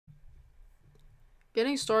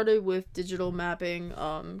Getting started with digital mapping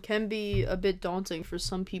can be a bit daunting for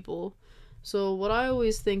some people. So, what I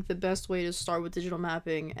always think the best way to start with digital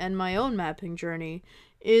mapping and my own mapping journey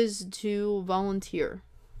is to volunteer,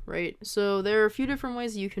 right? So, there are a few different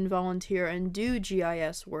ways you can volunteer and do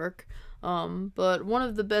GIS work, but one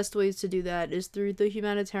of the best ways to do that is through the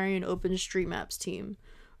Humanitarian OpenStreetMaps team.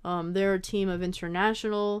 They're a team of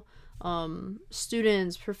international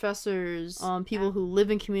students, professors, people who live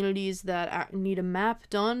in communities that need a map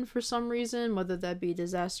done for some reason, whether that be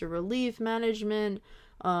disaster relief management,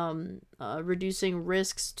 reducing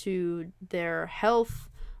risks to their health,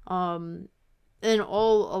 and a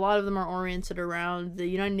lot of them are oriented around the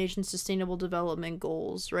United Nations Sustainable Development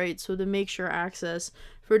Goals, right? So to make sure access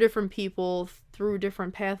for different people through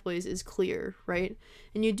different pathways is clear, right?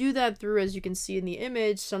 And you do that through, as you can see in the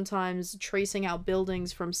image, sometimes tracing out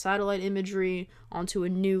buildings from satellite imagery onto a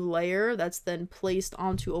new layer that's then placed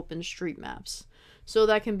onto OpenStreetMaps. So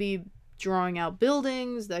that can be drawing out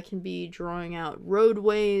buildings, that can be drawing out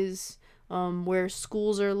roadways, where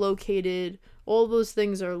schools are located. All those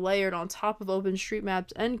things are layered on top of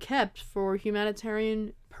OpenStreetMaps and kept for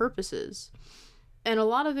humanitarian purposes. And a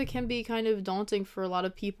lot of it can be kind of daunting for a lot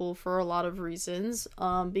of people for a lot of reasons,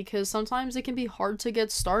 because sometimes it can be hard to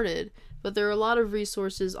get started. But there are a lot of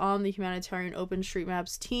resources on the Humanitarian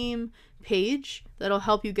OpenStreetMaps team page that'll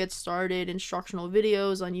help you get started, instructional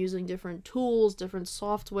videos on using different tools, different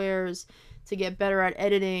softwares to get better at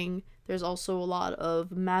editing. There's also a lot of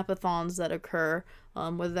mapathons that occur,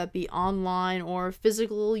 whether that be online or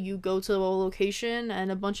physical. You go to a location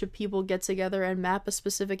and a bunch of people get together and map a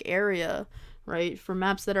specific area, right, for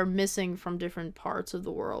maps that are missing from different parts of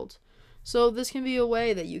the world. So this can be a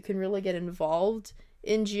way that you can really get involved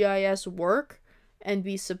in GIS work and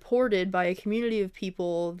be supported by a community of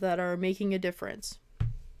people that are making a difference.